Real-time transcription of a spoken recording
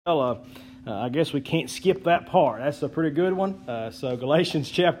Well, I guess we can't skip that part. That's a pretty good one. So Galatians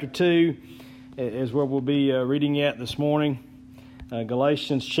chapter 2 is where we'll be reading at this morning.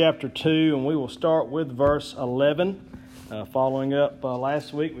 Galatians chapter 2, and we will start with verse 11. Following up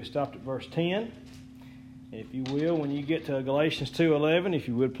last week, we stopped at verse 10. If you will, when you get to Galatians 2:11, if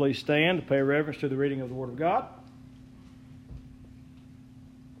you would please stand to pay reverence to the reading of the Word of God.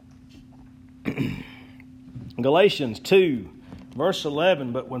 Galatians 2, verse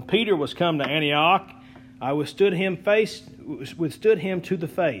 11, but when Peter was come to Antioch, I withstood him to the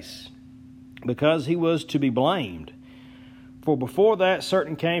face, because he was to be blamed. For before that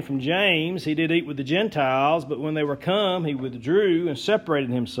certain came from James, he did eat with the Gentiles, but when they were come, he withdrew and separated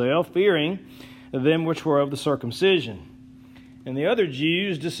himself, fearing them which were of the circumcision. And the other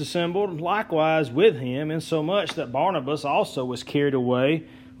Jews disassembled likewise with him, insomuch that Barnabas also was carried away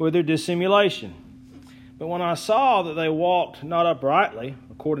with their dissimulation. But when I saw that they walked not uprightly,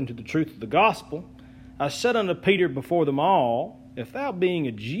 according to the truth of the gospel, I said unto Peter before them all, If thou being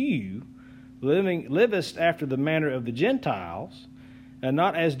a Jew livest after the manner of the Gentiles, and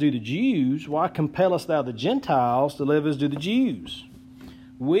not as do the Jews, why compellest thou the Gentiles to live as do the Jews?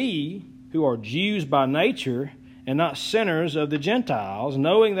 We, who are Jews by nature, and not sinners of the Gentiles,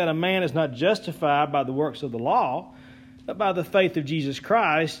 knowing that a man is not justified by the works of the law, but by the faith of Jesus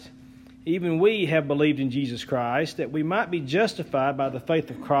Christ, even we have believed in Jesus Christ, that we might be justified by the faith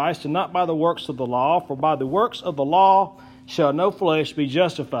of Christ, and not by the works of the law. For by the works of the law shall no flesh be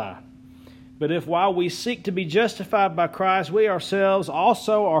justified. But if while we seek to be justified by Christ, we ourselves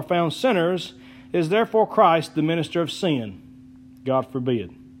also are found sinners, is therefore Christ the minister of sin? God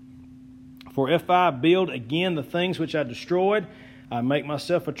forbid. For if I build again the things which I destroyed, I make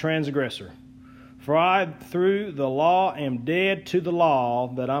myself a transgressor. For I, through the law, am dead to the law,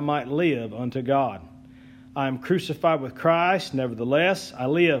 that I might live unto God. I am crucified with Christ, nevertheless I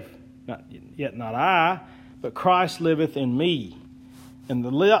live, not I, but Christ liveth in me. And the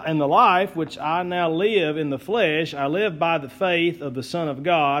life which I now live in the flesh, I live by the faith of the Son of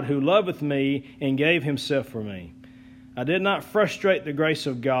God, who loveth me and gave himself for me. I did not frustrate the grace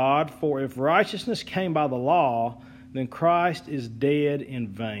of God, for if righteousness came by the law, then Christ is dead in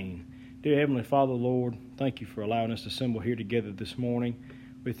vain. Dear Heavenly Father, Lord, thank you for allowing us to assemble here together this morning.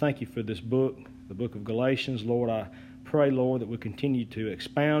 We thank you for this book, the book of Galatians. Lord, I pray, Lord, that we continue to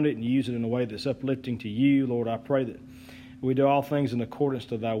expound it and use it in a way that's uplifting to you. Lord, I pray that we do all things in accordance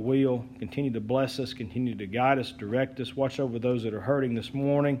to thy will. Continue to bless us, continue to guide us, direct us. Watch over those that are hurting this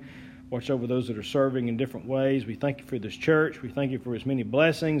morning. Watch over those that are serving in different ways. We thank you for this church. We thank you for its many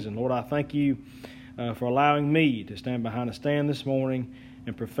blessings. And Lord, I thank you for allowing me to stand behind a stand this morning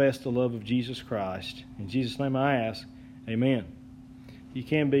and profess the love of Jesus Christ. In Jesus' name I ask, amen. You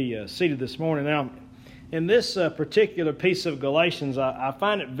can be seated this morning. Now, in this particular piece of Galatians, I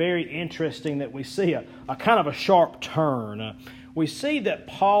find it very interesting that we see a kind of a sharp turn. We see that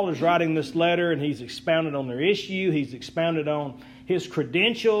Paul is writing this letter and he's expounded on their issue. He's expounded on his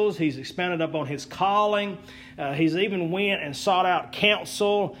credentials. He's expounded up on his calling. He's even went and sought out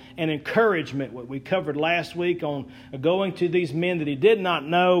counsel and encouragement, what we covered last week on going to these men that he did not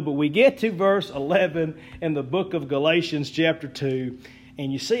know. But we get to verse 11 in the book of Galatians chapter 2,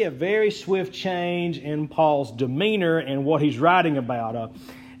 and you see a very swift change in Paul's demeanor and what he's writing about.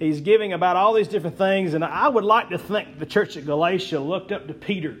 He's giving about all these different things, and I would like to think the church at Galatia looked up to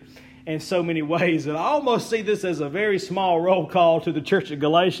Peter in so many ways. And I almost see this as a very small roll call to the church at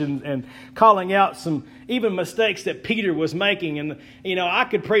Galatians and calling out some even mistakes that Peter was making. And, I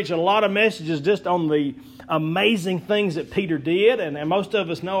could preach a lot of messages just on the amazing things that Peter did. And most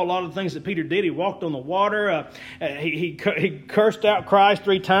of us know a lot of the things that Peter did. He walked on the water. He cursed out Christ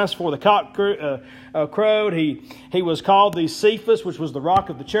 3 times before the cock crowed. He was called the Cephas, which was the rock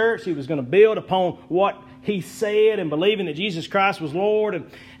of the church. He was going to build upon what he said and believing that Jesus Christ was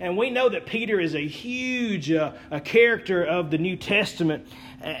Lord. And we know that Peter is a huge a character of the New Testament.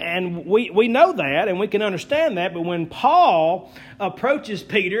 And we know that and we can understand that. But when Paul approaches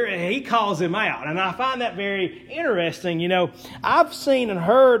Peter, he calls him out. And I find that very interesting. I've seen and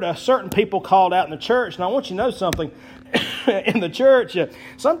heard certain people called out in the church. And I want you to know something. In the church,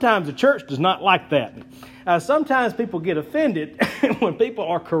 sometimes the church does not like that. Sometimes people get offended when people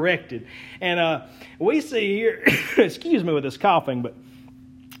are corrected. And we see here, excuse me with this coughing, but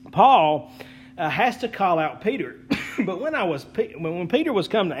Paul has to call out Peter. But when Peter was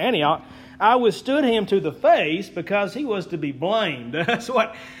come to Antioch, I withstood him to the face because he was to be blamed. That's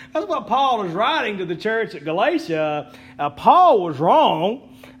what Paul is writing to the church at Galatia. Paul was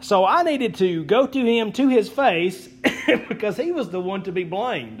wrong, so I needed to go to him to his face because he was the one to be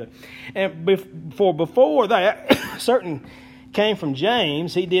blamed. And before that, certain came from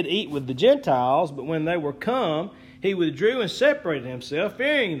James, he did eat with the Gentiles, but when they were come, he withdrew and separated himself,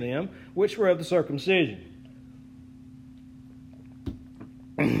 fearing them which were of the circumcision.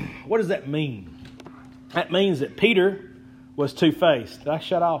 What does that mean? That means that Peter was two-faced. Did I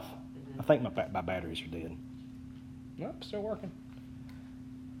shut off? I think my batteries are dead. Nope, still working.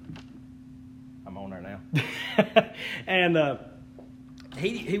 I'm on there now. And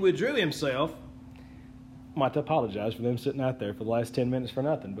he withdrew himself. I might apologize for them sitting out there for the last 10 minutes for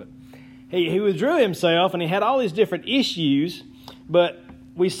nothing. But he withdrew himself, and he had all these different issues. But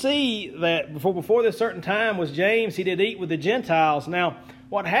we see that before this certain time was James, he did eat with the Gentiles. Now,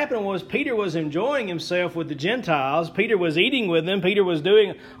 what happened was Peter was enjoying himself with the Gentiles. Peter was eating with them. Peter was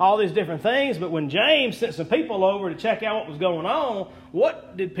doing all these different things. But when James sent some people over to check out what was going on,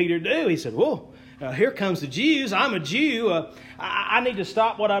 what did Peter do? He said, "Whoa, here comes the Jews. I'm a Jew. I need to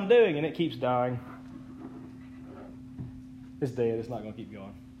stop what I'm doing." And it keeps dying. It's dead. It's not going to keep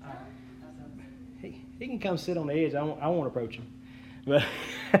going. He can come sit on the edge. I won't approach him.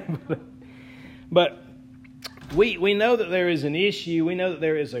 But we know that there is an issue. We know that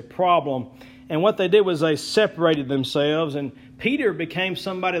there is a problem. And what they did was they separated themselves. And Peter became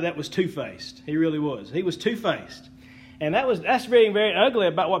somebody that was two-faced. He really was. He was two-faced. And that's very, very ugly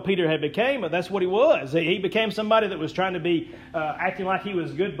about what Peter had became, but that's what he was. He became somebody that was trying to be acting like he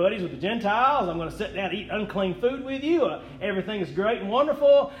was good buddies with the Gentiles. I'm going to sit down and eat unclean food with you. Everything is great and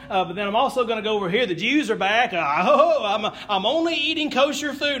wonderful. But then I'm also going to go over here. The Jews are back. I'm only eating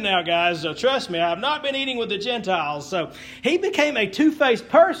kosher food now, guys. So trust me, I've not been eating with the Gentiles. So he became a two-faced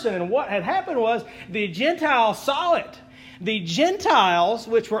person. And what had happened was the Gentiles saw it. The Gentiles,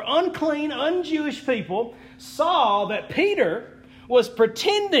 which were unclean, un-Jewish people, saw that Peter was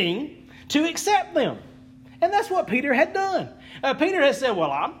pretending to accept them. And that's what Peter had done. Peter had said,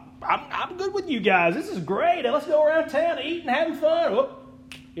 "Well, I'm good with you guys. This is great. Let's go around town eating and having fun." Oh,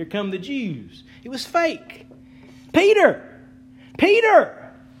 here come the Jews. It was fake. Peter,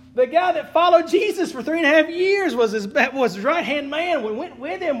 the guy that followed Jesus for 3.5 years was his right-hand man. We went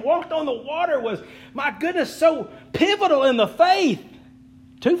with him, walked on the water, was, my goodness, so pivotal in the faith.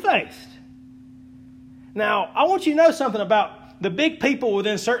 Two-faced. Now, I want you to know something about the big people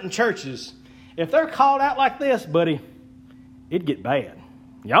within certain churches. If they're called out like this, buddy, it'd get bad.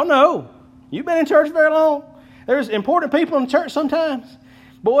 Y'all know. You've been in church very long. There's important people in church sometimes.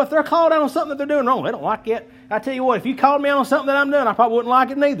 Boy, if they're called out on something that they're doing wrong, they don't like it. I tell you what, if you called me out on something that I'm doing, I probably wouldn't like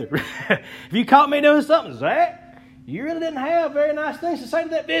it neither. If you caught me doing something, Zach, you really didn't have very nice things to say to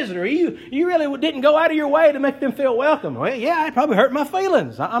that visitor. You really didn't go out of your way to make them feel welcome. Well, yeah, it probably hurt my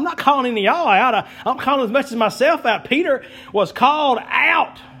feelings. I'm not calling any of y'all out. I'm calling as much as myself out. Peter was called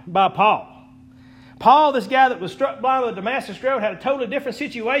out by Paul. Paul, this guy that was struck blind on the Damascus Road, had a totally different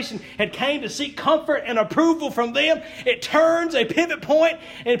situation, had came to seek comfort and approval from them. It turns a pivot point,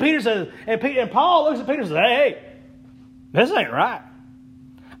 and Peter says, and Paul looks at Peter and says, hey, this ain't right.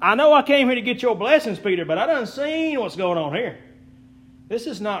 I know I came here to get your blessings, Peter, but I done seen what's going on here. This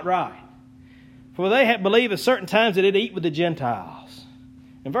is not right. For they had believed at certain times that it eat with the Gentiles.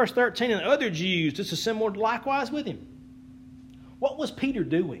 In verse 13, and the other Jews disassembled likewise with him. What was Peter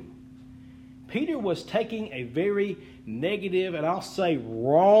doing? Peter was taking a very negative, and I'll say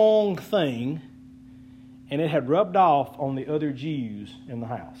wrong thing, and it had rubbed off on the other Jews in the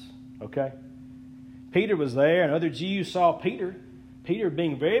house. Okay? Peter was there, and other Jews saw Peter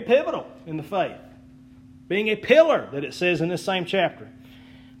being very pivotal in the faith, being a pillar, that it says in this same chapter.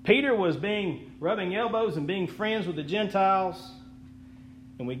 Peter was rubbing elbows and being friends with the Gentiles.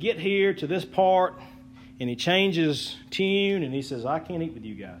 And we get here to this part, and he changes tune, and he says, I can't eat with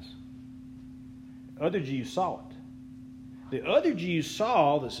you guys. Other Jews saw it. The other Jews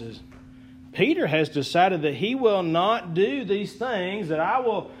saw that says, Peter has decided that he will not do these things, that I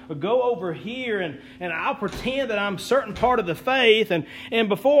will go over here and I'll pretend that I'm a certain part of the faith. And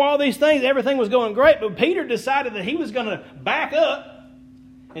before all these things, everything was going great. But Peter decided that he was going to back up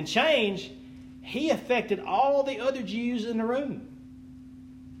and change. He affected all the other Jews in the room.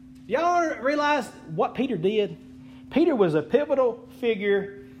 Y'all realize what Peter did? Peter was a pivotal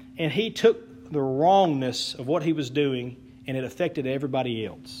figure, and he took the wrongness of what he was doing, and it affected everybody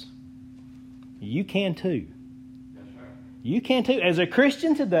else. You can too. You can too. As a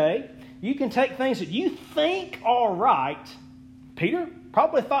Christian today, you can take things that you think are right. Peter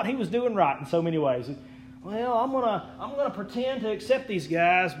probably thought he was doing right in so many ways. Well, I'm gonna pretend to accept these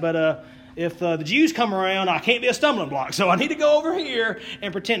guys, but if the Jews come around, I can't be a stumbling block, so I need to go over here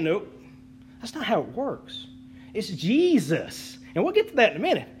and pretend. Nope, that's not how it works. It's Jesus, and we'll get to that in a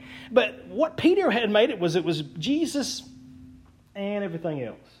minute. But what Peter had made it was Jesus and everything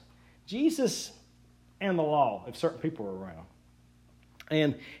else. Jesus and the law, if certain people were around.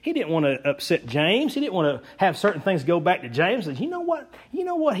 And he didn't want to upset James. He didn't want to have certain things go back to James. He said, you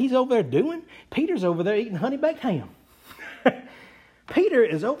know what he's over there doing? Peter's over there eating honey baked ham. Peter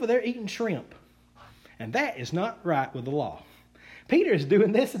is over there eating shrimp. And that is not right with the law. Peter is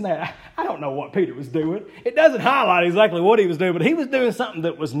doing this and that. I don't know what Peter was doing. It doesn't highlight exactly what he was doing, but he was doing something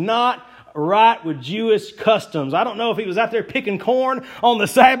that was not right with Jewish customs. I don't know if he was out there picking corn on the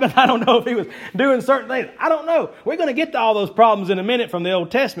Sabbath. I don't know if he was doing certain things. I don't know. We're going to get to all those problems in a minute from the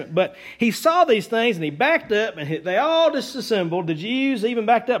Old Testament. But he saw these things and he backed up, and they all disassembled. The Jews even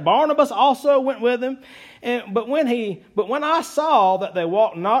backed up. Barnabas also went with him. But when I saw that they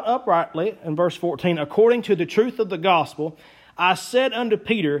walked not uprightly, in verse 14, according to the truth of the gospel, I said unto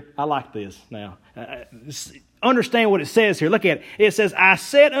Peter, I like this now. Understand what it says here. Look at it. It says, I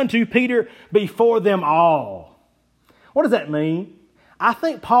said unto Peter before them all. What does that mean? I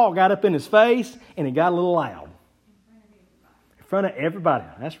think Paul got up in his face and he got a little loud. In front of everybody.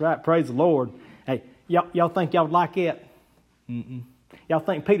 That's right. Praise the Lord. Hey, y'all think y'all would like it? Mm-mm. Y'all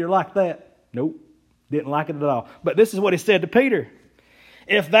think Peter liked that? Nope. Didn't like it at all. But this is what he said to Peter.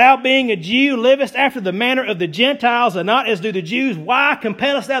 If thou being a Jew livest after the manner of the Gentiles and not as do the Jews, why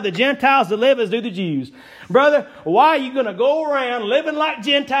compellest thou the Gentiles to live as do the Jews? Brother, why are you going to go around living like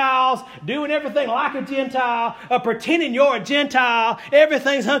Gentiles, doing everything like a Gentile, pretending you're a Gentile,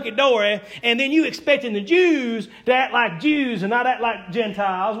 everything's hunky-dory, and then you expecting the Jews to act like Jews and not act like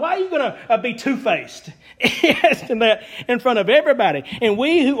Gentiles? Why are you going to be two-faced? Asking that in front of everybody. And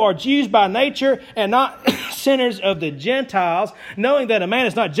we who are Jews by nature and not sinners of the Gentiles, knowing that a man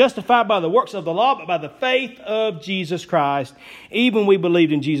is not justified by the works of the law, but by the faith of Jesus Christ. Even we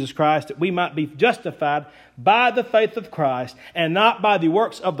believed in Jesus Christ, that we might be justified by the faith of Christ, and not by the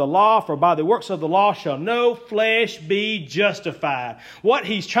works of the law, for by the works of the law shall no flesh be justified. What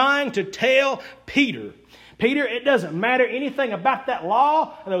he's trying to tell Peter, it doesn't matter anything about that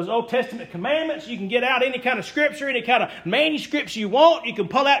law, those Old Testament commandments. You can get out any kind of scripture, any kind of manuscripts you want. You can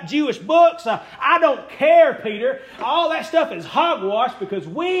pull out Jewish books. I don't care, Peter. All that stuff is hogwash because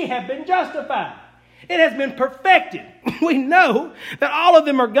we have been justified. It has been perfected. We know that all of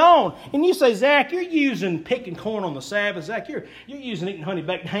them are gone. And you say, Zach, you're using picking corn on the Sabbath. Zach, you're using eating honey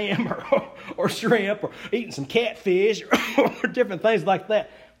baked ham or shrimp or eating some catfish or different things like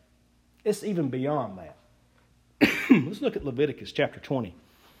that. It's even beyond that. Let's look at Leviticus chapter 20.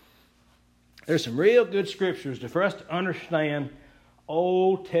 There's some real good scriptures for us to understand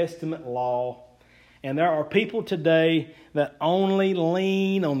Old Testament law. And there are people today that only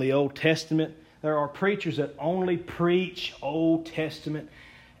lean on the Old Testament. There are preachers that only preach Old Testament.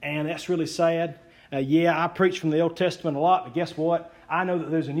 And that's really sad. I preach from the Old Testament a lot, but guess what? I know that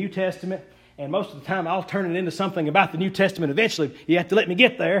there's a New Testament. And most of the time I'll turn it into something about the New Testament eventually. You have to let me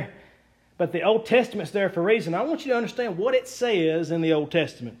get there. But the Old Testament's there for a reason. I want you to understand what it says in the Old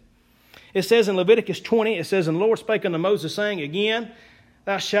Testament. It says in Leviticus 20, it says, And the Lord spake unto Moses, saying, Again,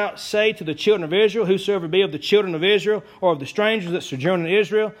 thou shalt say to the children of Israel, Whosoever be of the children of Israel, or of the strangers that sojourn in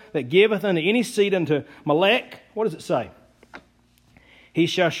Israel, that giveth unto any seed unto Molech, what does it say? He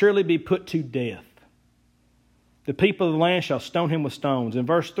shall surely be put to death. The people of the land shall stone him with stones. In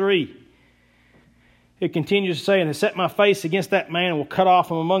verse 3, it continues to say, And I set my face against that man, and will cut off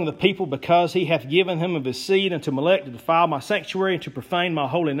from among the people, because he hath given him of his seed unto Molech to defile my sanctuary and to profane my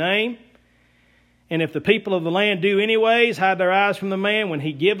holy name. And if the people of the land do anyways hide their eyes from the man when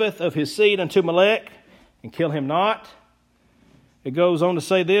he giveth of his seed unto Molech, and kill him not. It goes on to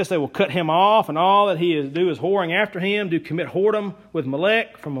say this, They will cut him off, and all that he do is whoring after him, do commit whoredom with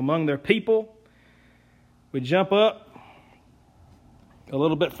Molech from among their people. We jump up a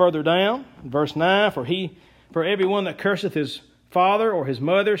little bit further down, verse 9, For everyone that curseth his father or his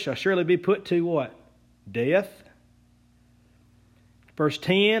mother shall surely be put to what? Death. Verse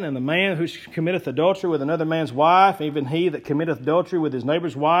 10, And the man who committeth adultery with another man's wife, even he that committeth adultery with his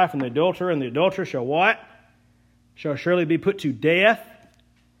neighbor's wife, and the adulterer shall what? Shall surely be put to death.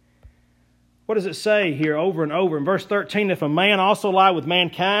 What does it say here over and over? In verse 13, If a man also lie with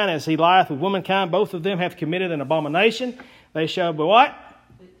mankind as he lieth with womankind, both of them have committed an abomination. They shall be what?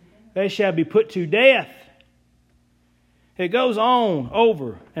 They shall be put to death. It goes on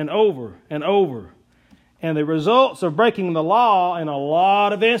over and over and over. And the results of breaking the law in a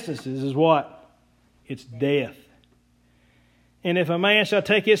lot of instances is what? It's death. And if a man shall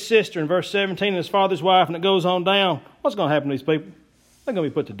take his sister, in verse 17, and his father's wife, and it goes on down, what's going to happen to these people? They're going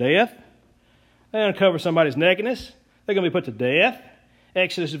to be put to death. They're going to cover somebody's nakedness. They're going to be put to death.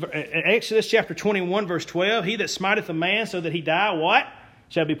 Exodus chapter 21, verse 12, He that smiteth a man so that he die, what?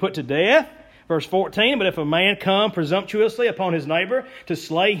 Shall be put to death. Verse 14, But if a man come presumptuously upon his neighbor to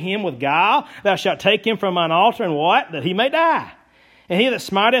slay him with guile, thou shalt take him from mine altar, and what? That he may die. And he that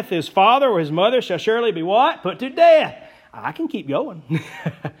smiteth his father or his mother shall surely be what? Put to death. I can keep going.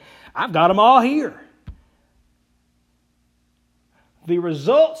 I've got them all here. The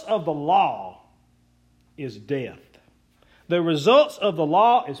results of the law is death. The results of the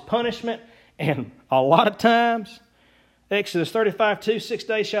law is punishment. And a lot of times, Exodus 35:2, 6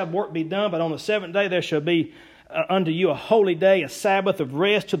 days shall work be done, but on the seventh day there shall be unto you a holy day, a Sabbath of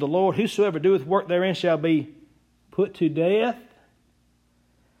rest to the Lord. Whosoever doeth work therein shall be put to death.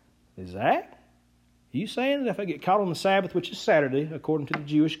 Is that? Are you saying that if I get caught on the Sabbath, which is Saturday, according to the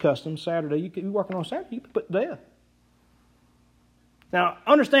Jewish custom, Saturday, you could be working on Saturday, you could be put to death? Now,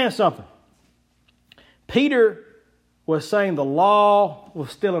 understand something. Peter was saying the law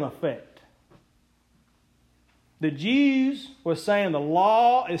was still in effect. The Jews were saying the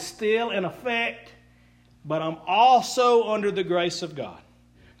law is still in effect, but I'm also under the grace of God.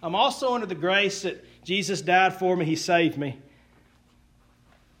 I'm also under the grace that Jesus died for me, He saved me.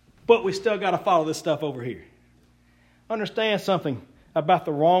 But we still got to follow this stuff over here. Understand something about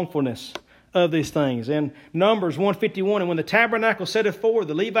the wrongfulness of these things. In Numbers 151, and when the tabernacle setteth forward,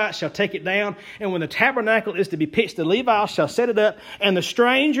 the Levites shall take it down. And when the tabernacle is to be pitched, the Levites shall set it up. And the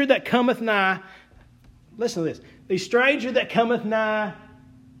stranger that cometh nigh, listen to this, the stranger that cometh nigh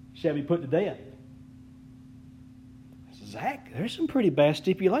shall be put to death. Zach, there's some pretty bad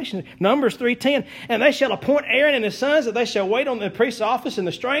stipulations. Numbers 3:10, and they shall appoint Aaron and his sons, that they shall wait on the priest's office, and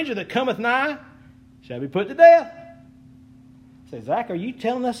the stranger that cometh nigh shall be put to death. Say, Zach, are you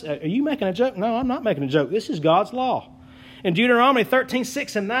telling us, are you making a joke? No, I'm not making a joke. This is God's law. In Deuteronomy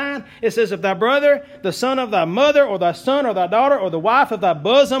 13:6 and 9, it says, if thy brother, the son of thy mother, or thy son, or thy daughter, or the wife of thy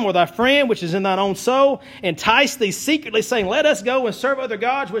bosom, or thy friend, which is in thine own soul, entice thee secretly, saying, let us go and serve other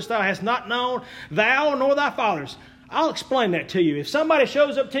gods, which thou hast not known, thou nor thy fathers. I'll explain that to you. If somebody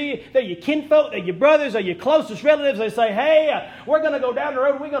shows up to you, they're your kinfolk, they're your brothers, or your closest relatives, they say, hey, we're going to go down the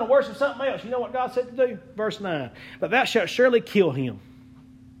road and we're going to worship something else. You know what God said to do? Verse 9. But thou shalt surely kill him.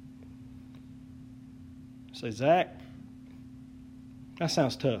 Say, Zach, that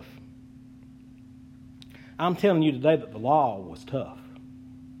sounds tough. I'm telling you today that the law was tough.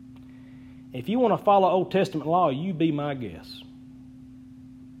 If you want to follow Old Testament law, you be my guest.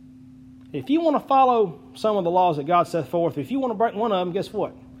 If you want to follow some of the laws that God set forth, if you want to break one of them, guess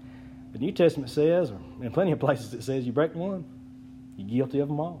what? The New Testament says, or in plenty of places it says, you break one, you're guilty of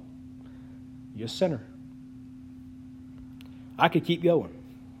them all. You're a sinner. I could keep going.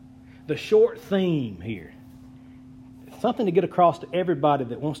 The short theme here, something to get across to everybody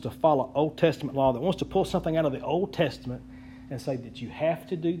that wants to follow Old Testament law, that wants to pull something out of the Old Testament and say that you have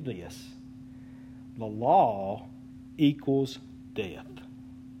to do this. The law equals death.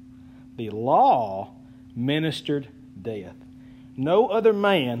 The law ministered death. No other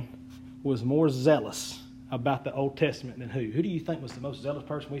man was more zealous about the Old Testament than who? Who do you think was the most zealous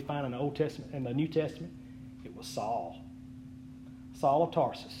person we find in the Old Testament and the New Testament? It was Saul. Saul of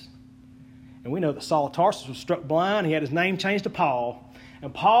Tarsus. And we know that Saul of Tarsus was struck blind. He had his name changed to Paul.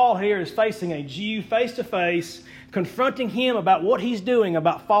 And Paul here is facing a Jew face to face, confronting him about what he's doing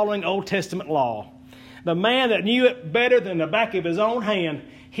about following Old Testament law. The man that knew it better than the back of his own hand.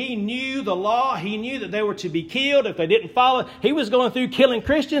 He knew the law. He knew that they were to be killed if they didn't follow. He was going through killing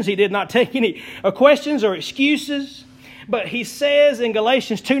Christians. He did not take any questions or excuses. But he says in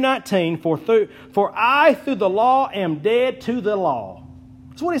Galatians 2:19, for I through the law am dead to the law.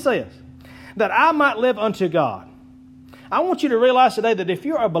 That's what he says. That I might live unto God. I want you to realize today that if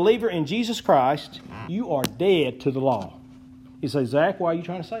you're a believer in Jesus Christ, you are dead to the law. You say, Zach, why are you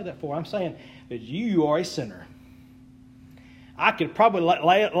trying to say that for? I'm saying that you are a sinner. I could probably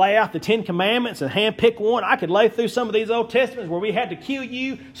lay out the 10 Commandments and handpick one. I could lay through some of these Old Testaments where we had to kill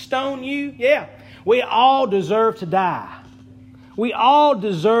you, stone you. Yeah, we all deserve to die. We all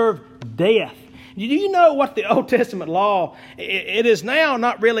deserve death. Do you know what the Old Testament law, it is now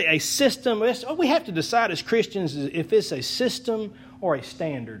not really a system. We have to decide as Christians if it's a system or a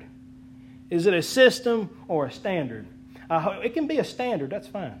standard. Is it a system or a standard? It can be a standard, that's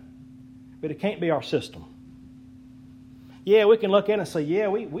fine. But it can't be our system. Yeah, we can look at it and say, yeah,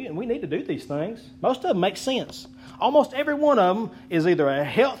 we need to do these things. Most of them make sense. Almost every one of them is either a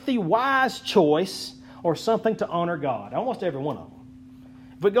healthy, wise choice or something to honor God. Almost every one of them.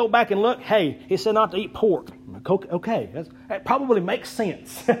 If we go back and look, hey, he said not to eat pork. Okay, that probably makes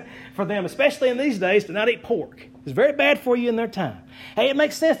sense for them, especially in these days, to not eat pork. It's very bad for you in their time. Hey, it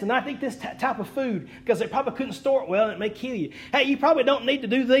makes sense to not eat this type of food because they probably couldn't store it well and it may kill you. Hey, you probably don't need to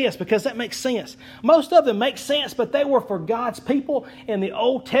do this because that makes sense. Most of them make sense, but they were for God's people in the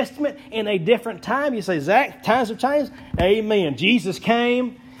Old Testament in a different time. You say, Zach, times have changed? Amen. Jesus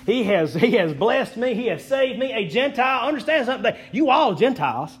came. He has blessed me. He has saved me, a Gentile. Understand something? You all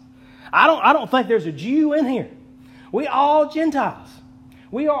Gentiles. I don't think there's a Jew in here. We all Gentiles.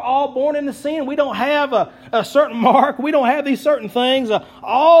 We are all born into sin. We don't have a certain mark. We don't have these certain things.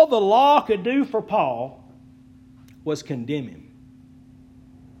 All the law could do for Paul was condemn him.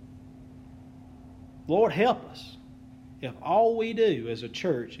 Lord, help us if all we do as a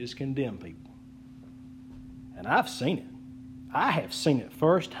church is condemn people. And I've seen it. I have seen it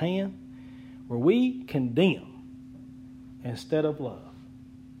firsthand where we condemn instead of love.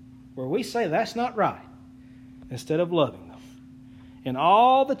 Where we say that's not right instead of loving them. And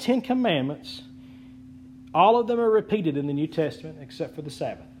all the 10 Commandments, all of them are repeated in the New Testament except for the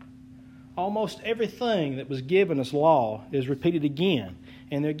Sabbath. Almost everything that was given as law is repeated again.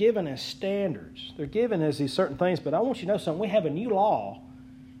 And they're given as standards. They're given as these certain things. But I want you to know something. We have a new law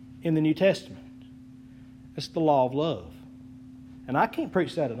in the New Testament. It's the law of love. And I can't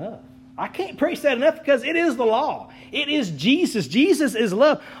preach that enough. I can't preach that enough because it is the law. It is Jesus. Jesus is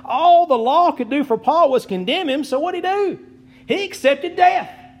love. All the law could do for Paul was condemn him. So what did he do? He accepted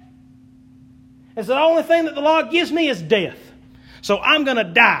death. And so the only thing that the law gives me is death. So I'm going to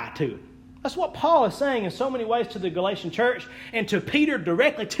die to it. That's what Paul is saying in so many ways to the Galatian church and to Peter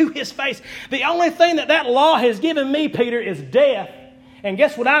directly to his face. The only thing that law has given me, Peter, is death. And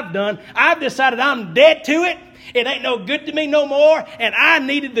guess what I've done? I've decided I'm dead to it. It ain't no good to me no more. And I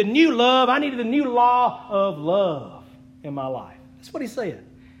needed the new love. I needed the new law of love in my life. That's what he said.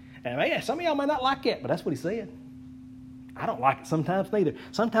 And man, some of y'all may not like it, but that's what he said. I don't like it sometimes neither.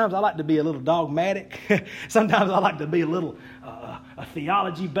 Sometimes I like to be a little dogmatic. Sometimes I like to be a little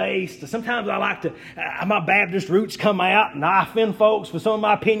theology-based. Sometimes I like to, my Baptist roots come out and I offend folks with some of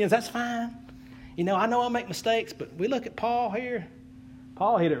my opinions. That's fine. You know I make mistakes, but we look at Paul here.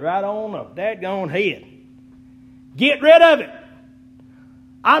 Paul hit it right on the dadgone head. Get rid of it.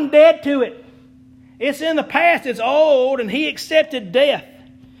 I'm dead to it. It's in the past. It's old, and he accepted death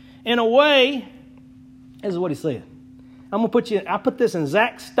in a way. This is what he said. I put this in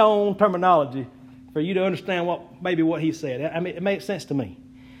Zach Stone terminology for you to understand what he said. I mean, it made sense to me.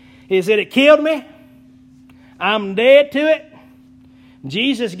 He said, it killed me. I'm dead to it.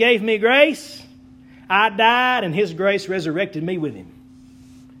 Jesus gave me grace. I died, and his grace resurrected me with him.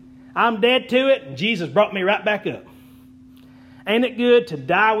 I'm dead to it, and Jesus brought me right back up. Ain't it good to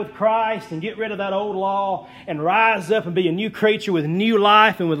die with Christ and get rid of that old law and rise up and be a new creature with new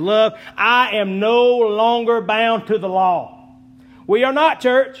life and with love? I am no longer bound to the law. We are not,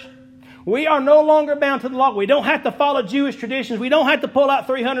 church. We are no longer bound to the law. We don't have to follow Jewish traditions. We don't have to pull out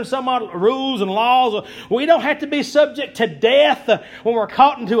 300 some odd rules and laws. We don't have to be subject to death when we're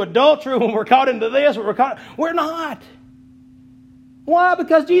caught into adultery, when we're caught into this, we're not. Why?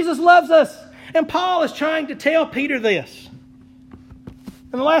 Because Jesus loves us. And Paul is trying to tell Peter this.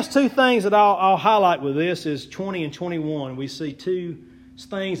 And the last two things that I'll highlight with this is 20 and 21. We see two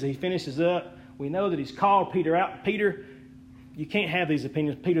things that he finishes up. We know that he's called Peter out. Peter, you can't have these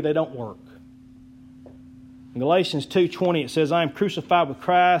opinions. Peter, they don't work. In Galatians 2:20 it says, I am crucified with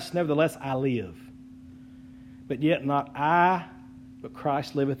Christ, nevertheless I live. But yet not I, but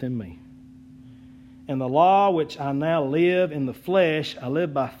Christ liveth in me. And the law which I now live in the flesh, I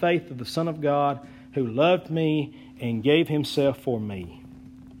live by faith of the Son of God, who loved me and gave himself for me.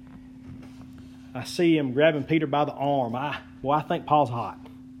 I see him grabbing Peter by the arm. I think Paul's hot.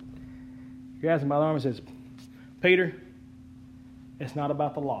 He grabs him by the arm and says, Peter, it's not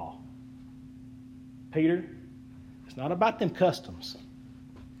about the law. Peter, it's not about them customs.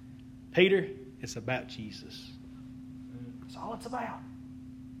 Peter, it's about Jesus. That's all it's about.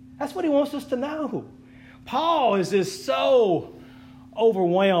 That's what he wants us to know. Paul is just so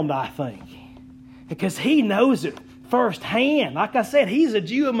overwhelmed, I think, because he knows it firsthand. Like I said, he's a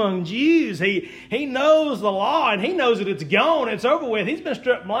Jew among Jews. He knows the law, and he knows that it's gone. It's over with. He's been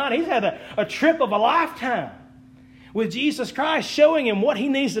struck blind. He's had a trip of a lifetime with Jesus Christ showing him what he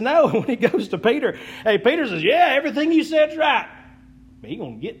needs to know. When he goes to Peter, hey, Peter says, yeah, everything you said's right. But he's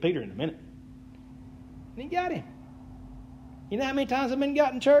going to get Peter in a minute. And he got him. You know how many times I've been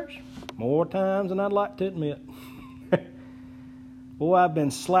got in church? More times than I'd like to admit. Boy, I've been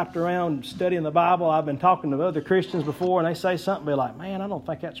slapped around studying the Bible. I've been talking to other Christians before, and they say something, be like, man, I don't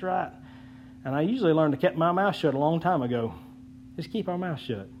think that's right. And I usually learned to keep my mouth shut a long time ago. Just keep our mouth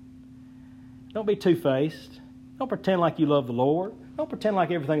shut. Don't be two-faced. Don't pretend like you love the Lord. Don't pretend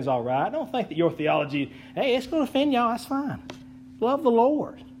like everything's all right. Don't think that your theology, hey, it's going to offend y'all. That's fine. Love the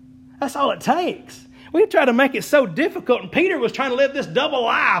Lord. That's all it takes. We try to make it so difficult, and Peter was trying to live this double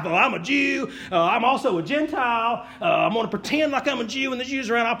life. Oh, I'm a Jew. I'm also a Gentile. I'm going to pretend like I'm a Jew when the Jews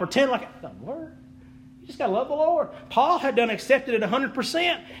are around. I'll pretend like it doesn't work. You just got to love the Lord. Paul had done accepted it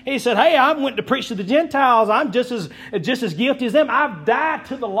 100%. He said, hey, I went to preach to the Gentiles. I'm just as guilty as them. I've died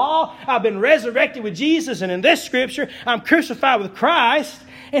to the law. I've been resurrected with Jesus. And in this scripture, I'm crucified with Christ,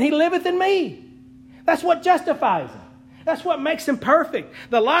 and He liveth in me. That's what justifies Him. That's what makes Him perfect.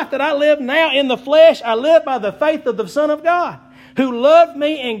 The life that I live now in the flesh, I live by the faith of the Son of God, who loved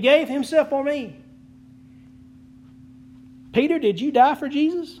me and gave Himself for me. Peter, did you die for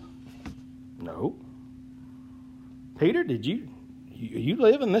Jesus? No. Peter, did you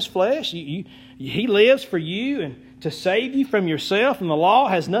live in this flesh? He lives for you and to save you from yourself, and the law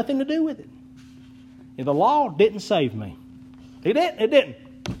has nothing to do with it. And the law didn't save me. It didn't.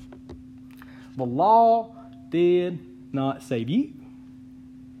 The law did not save you.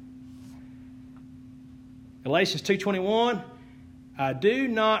 Galatians 2:21, I do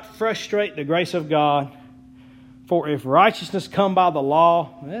not frustrate the grace of God, for if righteousness come by the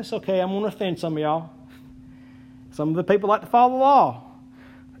law, that's okay, I'm going to offend some of y'all. Some of the people like to follow the law.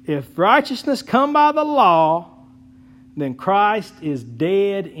 If righteousness come by the law, then Christ is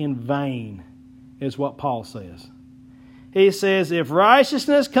dead in vain, is what Paul says. He says, if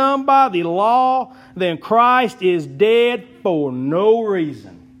righteousness come by the law, then Christ is dead for no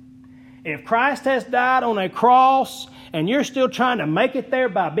reason. If Christ has died on a cross and you're still trying to make it there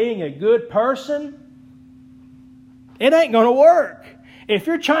by being a good person, it ain't going to work. If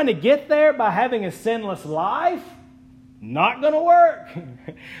you're trying to get there by having a sinless life, not going to work.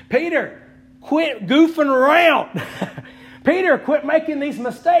 Peter, quit goofing around. Peter, quit making these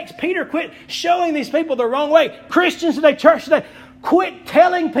mistakes. Peter, quit showing these people the wrong way. Christians today, church today, quit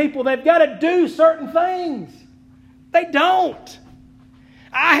telling people they've got to do certain things. They don't.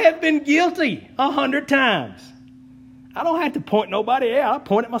 I have been guilty 100 times. I don't have to point nobody out. I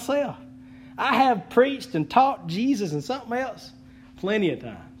point at myself. I have preached and taught Jesus and something else plenty of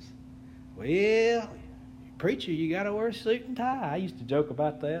times. Well, preacher, you got to wear a suit and tie. I used to joke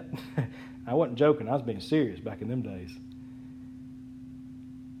about that. I wasn't joking. I was being serious back in them days.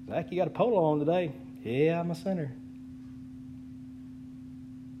 Zach, you got a polo on today. Yeah, I'm a sinner.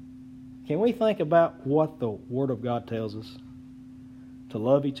 Can we think about what the Word of God tells us? To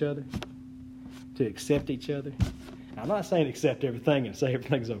love each other, to accept each other. I'm not saying accept everything and say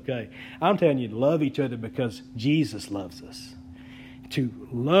everything's okay. I'm telling you to love each other because Jesus loves us. To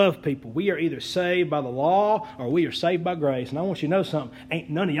love people. We are either saved by the law or we are saved by grace. And I want you to know something. Ain't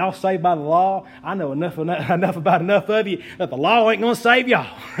none of y'all saved by the law. I know enough about enough of you that the law ain't going to save y'all.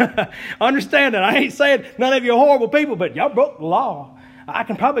 Understand that. I ain't saying none of you are horrible people, but y'all broke the law. I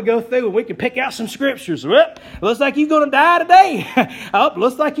can probably go through and we can pick out some scriptures. Well, looks like you're going to die today. Oh,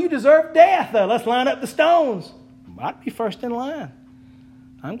 looks like you deserve death. Let's line up the stones. Might be first in line.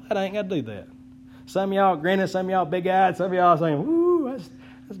 I'm glad I ain't got to do that. Some of y'all grinning, some of y'all big-eyed, some of y'all saying, "Ooh,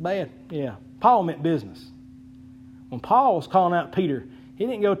 that's bad." Yeah, Paul meant business. When Paul was calling out Peter, he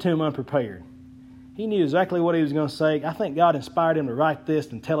didn't go to him unprepared. He knew exactly what he was going to say. I think God inspired him to write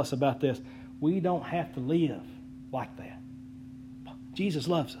this and tell us about this. We don't have to live like that. Jesus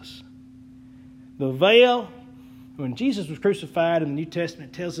loves us. The veil, when Jesus was crucified in the New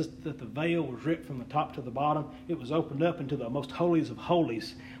Testament, it tells us that the veil was ripped from the top to the bottom. It was opened up into the most holies of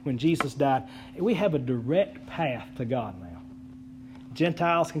holies when Jesus died. We have a direct path to God now.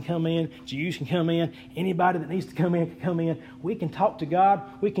 Gentiles can come in. Jews can come in. Anybody that needs to come in can come in. We can talk to God.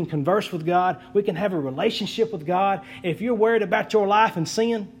 We can converse with God. We can have a relationship with God. If you're worried about your life and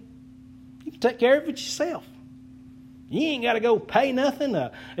sin, you can take care of it yourself. You ain't got to go pay nothing,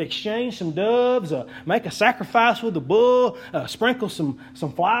 exchange some doves, make a sacrifice with a bull, sprinkle some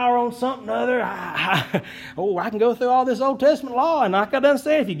flour on something or other. I can go through all this Old Testament law, and like I done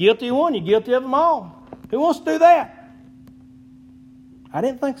said, if you're guilty of one, you're guilty of them all. Who wants to do that? I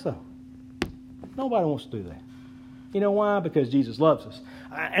didn't think so. Nobody wants to do that. You know why? Because Jesus loves us.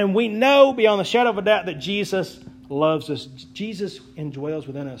 And we know beyond the shadow of a doubt that Jesus loves us. Jesus indwells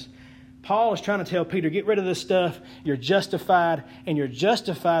within us. Paul is trying to tell Peter, get rid of this stuff. You're justified, and you're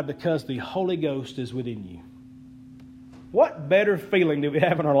justified because the Holy Ghost is within you. What better feeling do we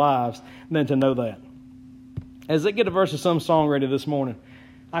have in our lives than to know that? As they get a verse of some song ready this morning,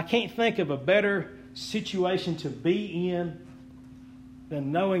 I can't think of a better situation to be in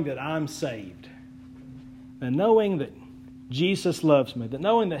than knowing that I'm saved, than knowing that Jesus loves me, than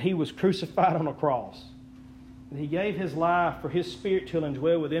knowing that He was crucified on a cross, that He gave His life for His Spirit to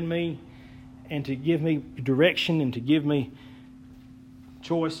indwell within me, and to give me direction and to give me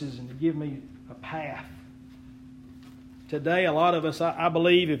choices and to give me a path. Today, a lot of us, I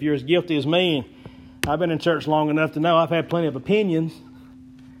believe, if you're as guilty as me, and I've been in church long enough to know I've had plenty of opinions,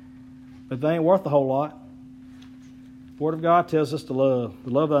 but they ain't worth a whole lot. Word of God tells us to love. To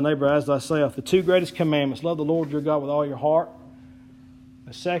love thy neighbor as thyself. The two greatest commandments. Love the Lord your God with all your heart.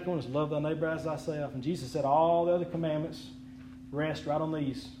 The second one is love thy neighbor as thyself. And Jesus said all the other commandments rest right on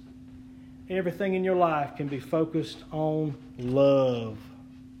these. Everything in your life can be focused on love.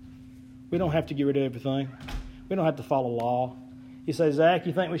 We don't have to get rid of everything. We don't have to follow law. You say, Zach,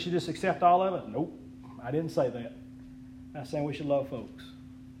 you think we should just accept all of it? Nope, I didn't say that. I'm saying we should love folks.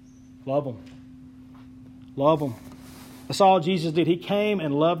 Love them. Love them. That's all Jesus did. He came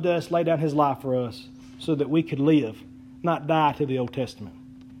and loved us, laid down His life for us so that we could live, not die to the Old Testament.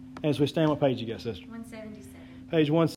 As we stand, what page you got, sister? 177. Page 177.